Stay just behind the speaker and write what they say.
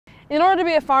In order to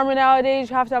be a farmer nowadays,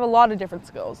 you have to have a lot of different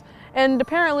skills. And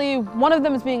apparently, one of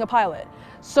them is being a pilot.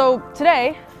 So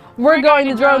today, we're going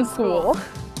to drone school.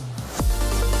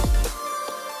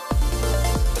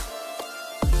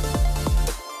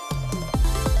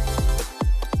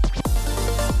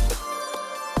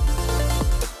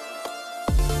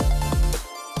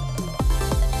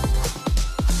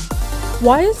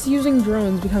 Why is using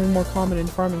drones becoming more common in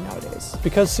farming nowadays?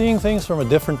 Because seeing things from a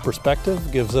different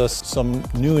perspective gives us some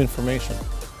new information.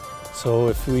 So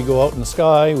if we go out in the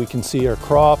sky, we can see our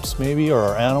crops maybe, or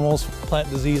our animals, plant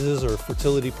diseases or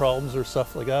fertility problems or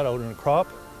stuff like that out in a crop.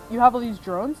 You have all these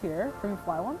drones here. Can we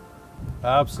fly one?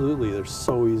 Absolutely, they're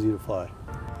so easy to fly.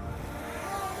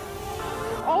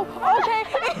 Oh, okay.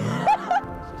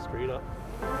 So straight up.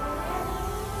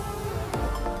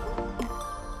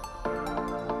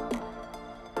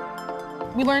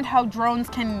 We learned how drones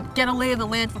can get a lay of the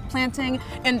land for planting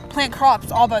and plant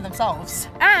crops all by themselves.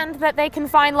 And that they can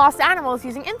find lost animals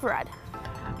using infrared.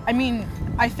 I mean,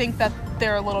 I think that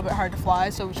they're a little bit hard to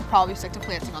fly, so we should probably stick to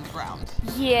planting on the ground.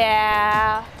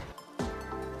 Yeah.